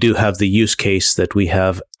we do have the use case that we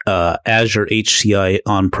have Azure HCI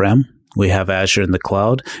on-prem. We have Azure in the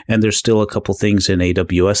cloud, and there's still a couple things in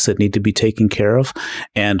AWS that need to be taken care of.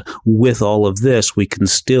 And with all of this, we can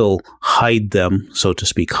still hide them, so to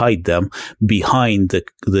speak, behind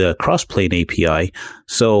the Crossplane API.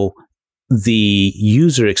 So the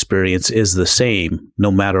user experience is the same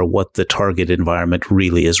no matter what the target environment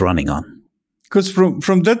really is running on. Because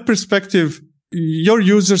from that perspective, your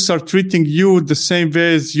users are treating you the same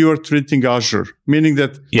way as you are treating Azure, meaning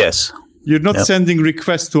that yes. You're not sending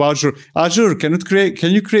requests to Azure. Azure, can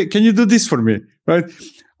you do this for me? Right?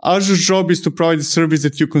 Azure's job is to provide the service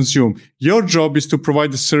that you consume. Your job is to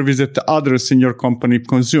provide the service that the others in your company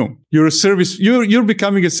consume. You're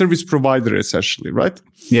becoming a service provider essentially, right?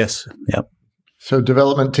 Yes. Yep. So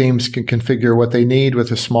development teams can configure what they need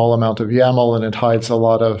with a small amount of YAML, and it hides a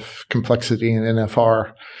lot of complexity in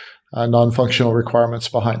NFR, non-functional requirements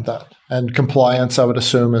behind that. And compliance, I would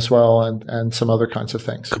assume, as well, and some other kinds of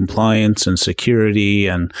things. Compliance and security,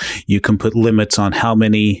 and you can put limits on how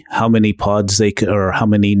many pods they can, or how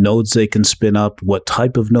many nodes they can spin up, what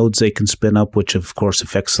type of nodes they can spin up, which of course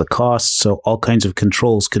affects the cost. So all kinds of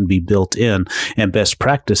controls can be built in, and best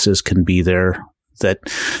practices can be there that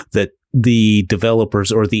the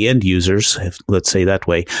developers or the end users, let's say that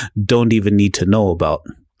way, don't even need to know about.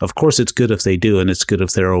 Of course, it's good if they do, and it's good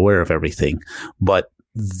if they're aware of everything, but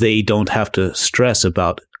they don't have to stress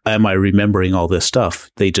about, am I remembering all this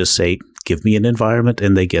stuff? They just say, give me an environment,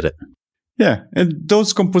 and they get it. Yeah, and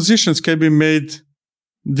those compositions can be made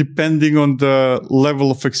depending on the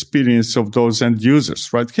level of experience of those end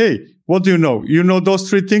users, right? Hey, what do you know? You know those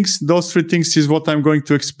 3 things? Those 3 things is what I'm going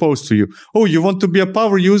to expose to you. Oh, you want to be a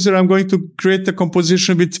power user? I'm going to create a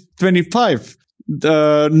composition with 25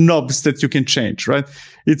 knobs that you can change, right?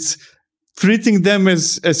 It's treating them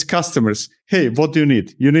as customers. Hey, what do you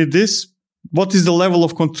need? You need this? What is the level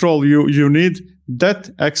of control you need? That?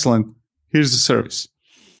 Excellent. Here's the service.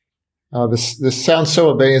 This sounds so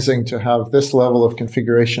amazing to have this level of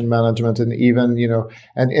configuration management and even,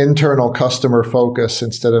 an internal customer focus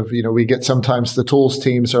instead of, we get sometimes the tools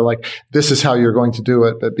teams are like, this is how you're going to do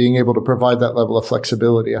it. But being able to provide that level of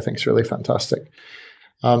flexibility, I think is really fantastic.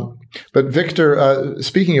 But Victor,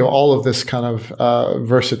 speaking of all of this kind of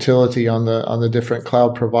versatility on the different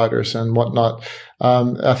cloud providers and whatnot,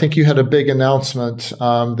 I think you had a big announcement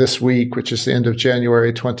this week, which is the end of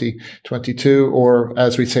January 2022, or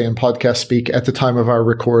as we say in podcast speak, at the time of our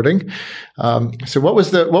recording. So what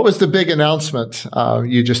was the big announcement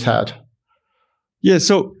you just had? Yeah,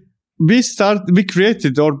 so we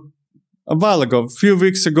created, or a while ago, a few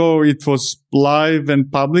weeks ago, it was live and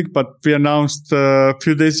public, but we announced a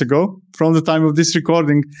few days ago, from the time of this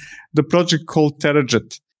recording, the project called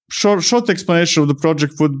TerraJet. Short explanation of the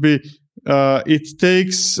project would be, it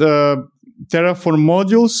takes Terraform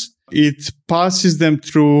modules, it passes them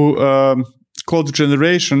through code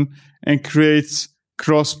generation and creates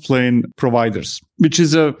cross-plane providers, which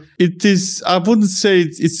is I wouldn't say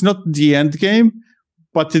it's not the end game,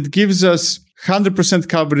 but it gives us 100%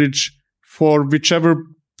 coverage for whichever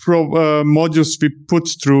modules we put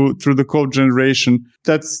through the code generation.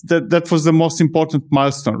 That was the most important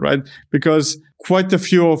milestone, right? Because quite a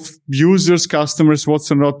few of users, customers, what's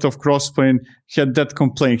not of Crossplane had that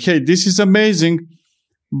complaint. Hey, this is amazing,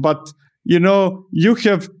 but you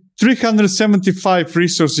have 375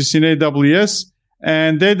 resources in AWS,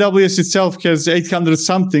 and AWS itself has 800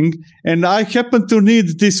 something, and I happen to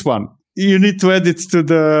need this one. You need to add it to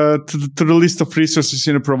the list of resources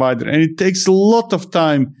in a provider. And it takes a lot of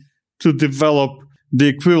time to develop the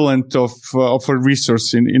equivalent of a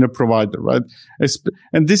resource in a provider, right?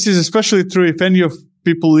 And this is especially true if any of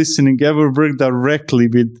people listening ever work directly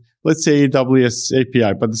with, let's say, AWS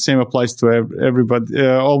API, but the same applies to everybody,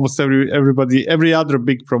 almost everybody, every other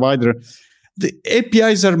big provider. The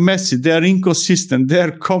APIs are messy, they are inconsistent, they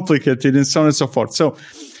are complicated, and so on and so forth. So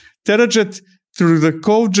TerraJet, through the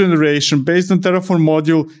code generation based on Terraform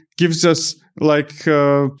module, gives us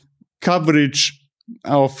coverage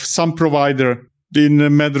of some provider in a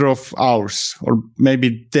matter of hours or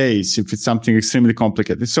maybe days if it's something extremely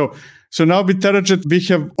complicated. So now with TerraJet, we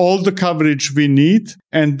have all the coverage we need.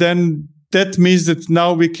 And then that means that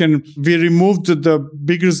now we removed the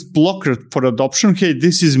biggest blocker for adoption. Hey,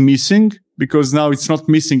 this is missing, because now it's not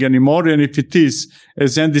missing anymore. And if it is,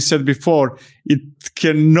 as Andy said before,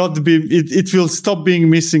 it will stop being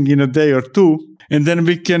missing in a day or two. And then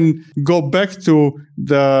we can go back to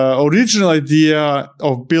the original idea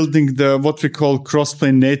of building what we call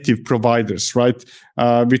cross-plane native providers, right?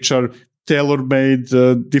 Which are tailor-made,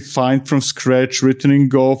 defined from scratch, written in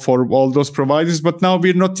Go for all those providers. But now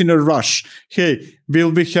we're not in a rush. Hey,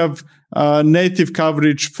 will we have native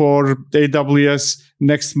coverage for AWS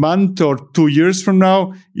next month or 2 years from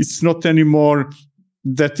now? It's not anymore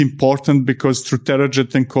that important, because through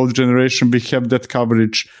TerraJet and code generation, we have that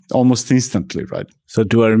coverage almost instantly, right? So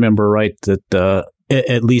do I remember right that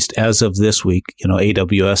at least as of this week,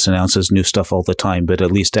 AWS announces new stuff all the time, but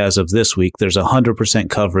at least as of this week, there's 100%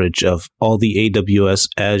 coverage of all the AWS,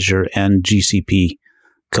 Azure, and GCP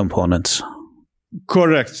components.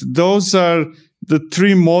 Correct. Those are the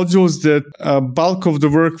 3 modules that bulk of the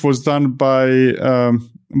work was done by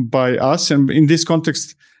us. And in this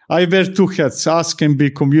context, I wear 2 hats. Us can be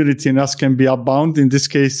community and us can be Upbound. In this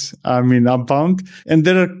case, I mean Upbound. And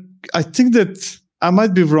I think that I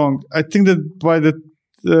might be wrong. I think that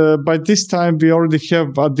by this time we already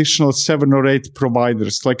have additional 7 or 8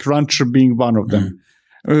 providers, like Rancher being one of them,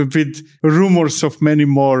 with rumors of many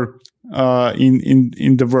more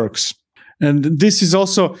in the works. And this is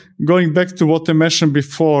also going back to what I mentioned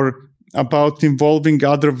before about involving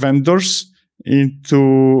other vendors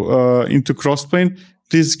into Crossplane.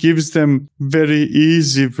 This gives them very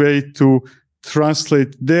easy way to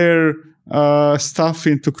translate their stuff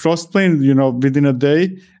into Crossplane, within a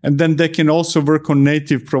day. And then they can also work on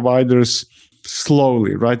native providers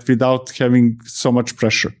slowly, right? Without having so much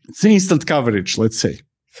pressure. It's instant coverage, let's say.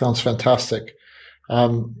 Sounds fantastic.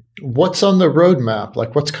 What's on the roadmap?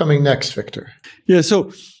 What's coming next, Victor? Yeah,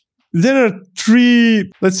 so there are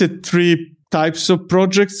 3 types of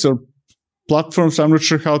projects or platforms. I'm not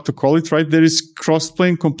sure how to call it, right? There is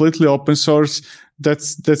Crossplane, completely open source,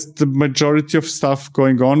 That's the majority of stuff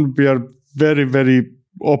going on. We are very, very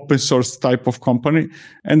open source type of company.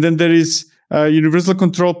 And then there is Universal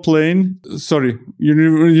Crossplane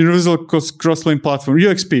Platform,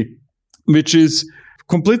 UXP, which is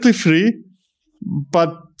completely free,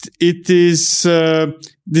 but it is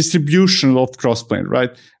distribution of Crossplane, right?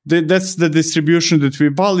 That's the distribution that we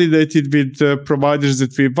validated with providers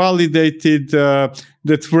that we validated,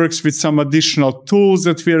 that works with some additional tools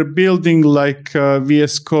that we are building, like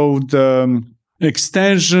VS Code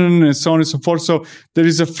extension and so on and so forth. So there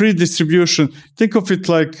is a free distribution. Think of it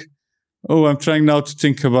like, I'm trying now to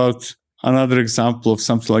think about another example of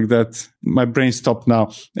something like that. My brain stopped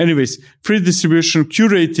now. Anyways, free distribution,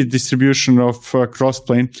 curated distribution of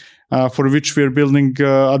Crossplane, for which we are building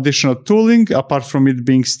additional tooling, apart from it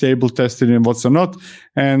being stable, tested, and what's not.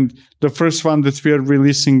 And the first one that we are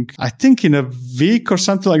releasing, I think in a week or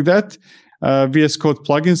something like that, VS Code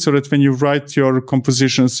plugin, so that when you write your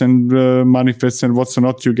compositions and manifests and what's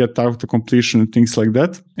not, you get out to completion and things like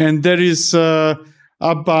that. And there is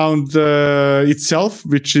Upbound itself,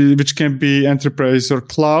 which can be enterprise or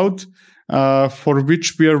cloud, for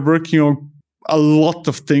which we are working on a lot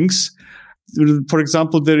of things. For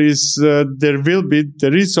example, there is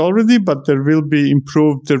already, but there will be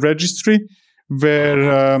improved the registry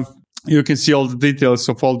where you can see all the details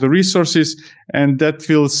of all the resources, and that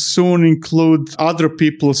will soon include other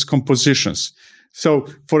people's compositions. So,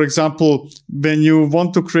 for example, when you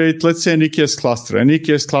want to create, let's say, an EKS cluster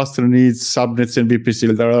needs subnets and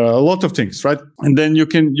VPC. There are a lot of things, right? And then you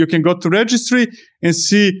can go to registry and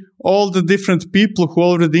see all the different people who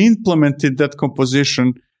already implemented that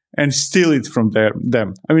composition and steal it from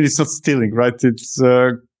them. I mean, it's not stealing, right? It's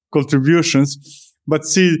contributions, but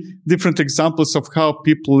see different examples of how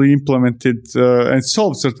people implemented and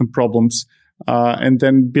solved certain problems, and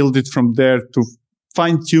then build it from there to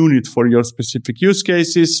fine-tune it for your specific use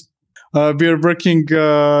cases. We are working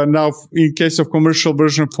now in case of commercial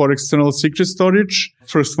version for external secret storage.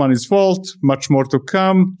 First one is Vault, much more to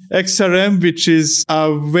come. XRM, which is a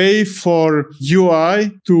way for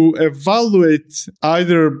UI to evaluate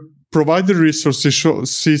either provider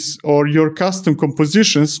resources or your custom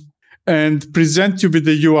compositions and present you with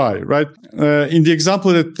the UI, right? In the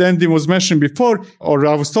example that Andy was mentioning before, or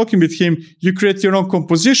I was talking with him, you create your own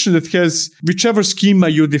composition that has whichever schema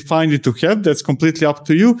you define it to have. That's completely up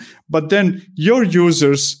to you. But then your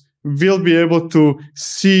users will be able to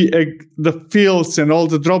see the fields and all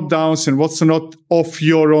the drop downs and what's not of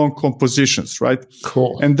your own compositions, right?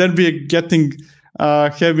 Cool. And then we are getting,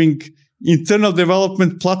 having internal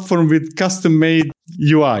development platform with custom made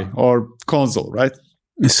UI or console, right?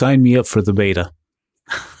 Sign me up for the beta.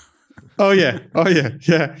 Oh yeah.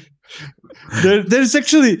 There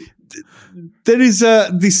is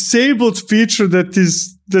a disabled feature that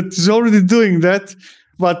is already doing that,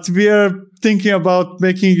 but we are thinking about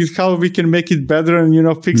making it how we can make it better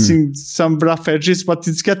and fixing some rough edges. But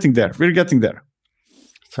it's getting there. We're getting there.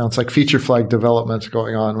 Sounds like feature flag development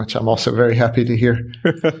going on, which I'm also very happy to hear.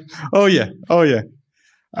 Oh yeah.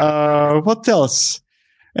 What else?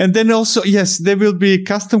 And then also, yes, there will be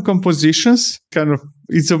custom compositions. Kind of,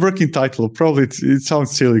 it's a working title. Probably it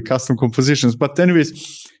sounds silly, custom compositions. But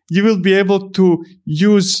anyways, you will be able to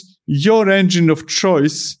use your engine of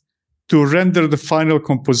choice to render the final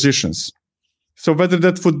compositions. So whether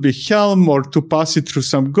that would be Helm or to pass it through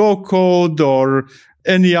some Go code or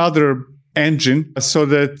any other engine, so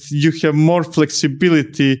that you have more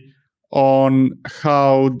flexibility on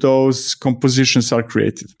how those compositions are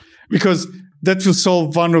created. Because that will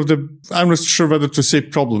solve one of the, I'm not sure whether to say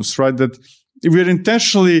problems, right? That we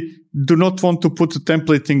intentionally do not want to put a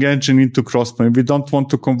templating engine into Crossplane. We don't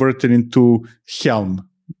want to convert it into Helm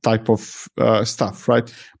type of stuff,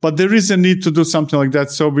 right? But there is a need to do something like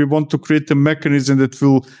that. So we want to create a mechanism that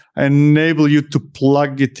will enable you to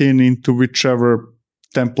plug it into whichever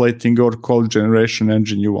templating or code generation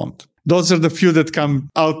engine you want. Those are the few that come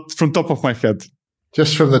out from top of my head.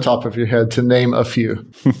 Just from the top of your head, to name a few.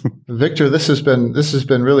 Victor, this has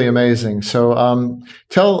been really amazing. So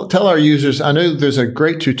tell our users, I know there's a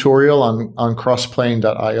great tutorial on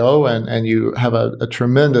crossplane.io, and you have a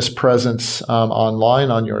tremendous presence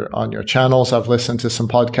online on your channels. I've listened to some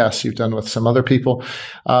podcasts you've done with some other people.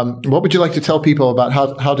 What would you like to tell people about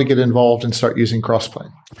how to get involved and start using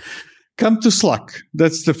Crossplane? Come to Slack.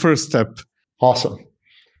 That's the first step. Awesome.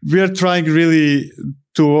 We are trying really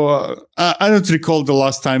to, I don't recall the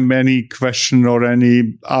last time any question or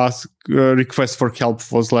any request for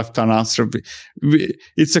help was left unanswered.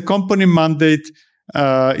 It's a company mandate.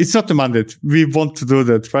 It's not a mandate. We want to do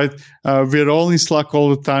that, right? We're all in Slack all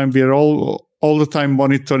the time. We're all the time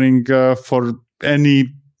monitoring for any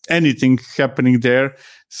anything happening there.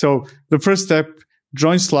 So the first step,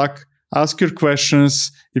 join Slack, ask your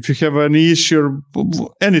questions. If you have any issue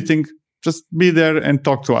or anything, just be there and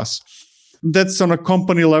talk to us. That's on a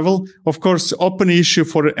company level. Of course, open issue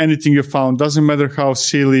for anything you found. Doesn't matter how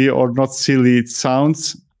silly or not silly it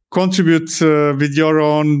sounds. Contribute with your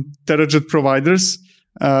own TerraJet providers.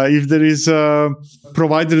 If there is a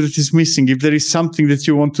provider that is missing, if there is something that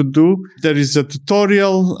you want to do, there is a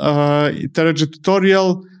tutorial, TerraJet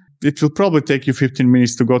tutorial. It will probably take you 15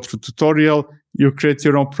 minutes to go through tutorial. You create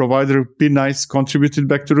your own provider, be nice, contribute it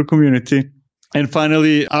back to the community. And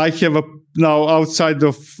finally, I have now outside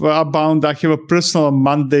of Abound, I have a personal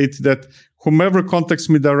mandate that whomever contacts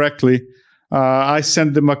me directly, I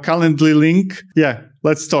send them a Calendly link. Yeah,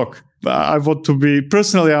 let's talk. I want to be,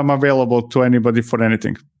 personally, I'm available to anybody for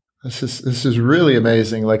anything. This is really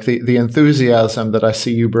amazing. Like the enthusiasm that I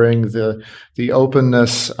see you bring, the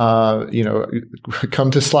openness,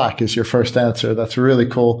 come to Slack is your first answer. That's really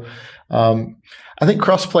cool. I think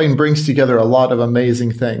Crossplane brings together a lot of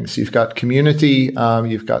amazing things. You've got community,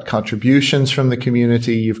 you've got contributions from the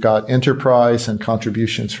community, you've got enterprise and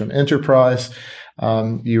contributions from enterprise.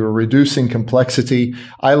 You're reducing complexity.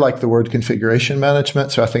 I like the word configuration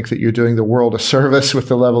management. So I think that you're doing the world a service with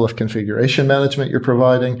the level of configuration management you're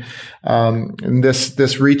providing. And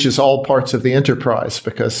this reaches all parts of the enterprise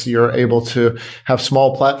because you're able to have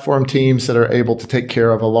small platform teams that are able to take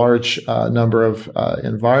care of a large number of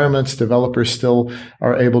environments. Developers still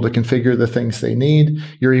are able to configure the things they need.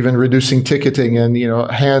 You're even reducing ticketing and,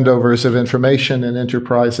 handovers of information in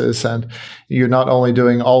enterprises. And you're not only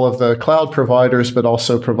doing all of the cloud providers, but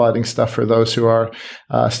also providing stuff for those who are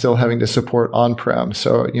still having to support on-prem.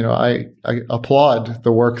 So, I applaud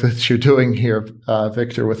the work that you're doing here,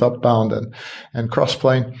 Victor, with Upbound and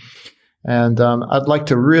Crossplane. And I'd like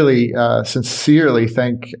to really sincerely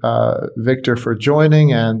thank Victor for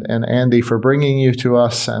joining and Andy for bringing you to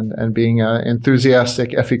us and being an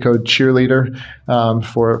enthusiastic EFICode cheerleader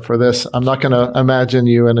for this. I'm not going to imagine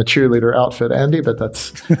you in a cheerleader outfit, Andy, but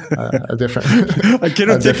that's a different I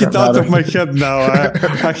cannot take it out of my head now.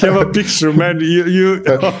 I have a picture, man. You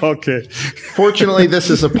okay. Fortunately,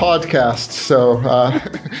 this is a podcast, so...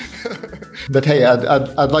 But hey,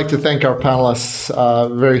 I'd like to thank our panelists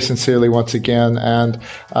very sincerely once again. And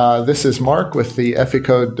this is Mark with the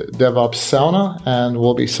EFICode DevOps Sauna, and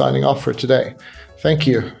we'll be signing off for today. Thank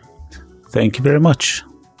you. Thank you very much.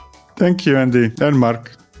 Thank you, Andy and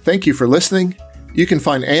Mark. Thank you for listening. You can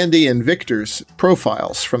find Andy and Victor's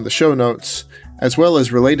profiles from the show notes, as well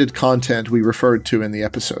as related content we referred to in the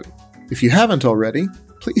episode. If you haven't already,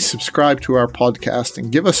 please subscribe to our podcast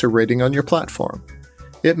and give us a rating on your platform.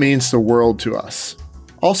 It means the world to us.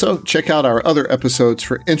 Also, check out our other episodes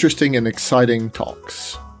for interesting and exciting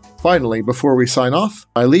talks. Finally, before we sign off,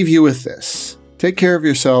 I leave you with this. Take care of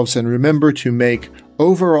yourselves and remember to make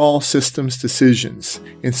overall systems decisions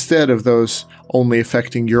instead of those only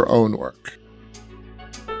affecting your own work.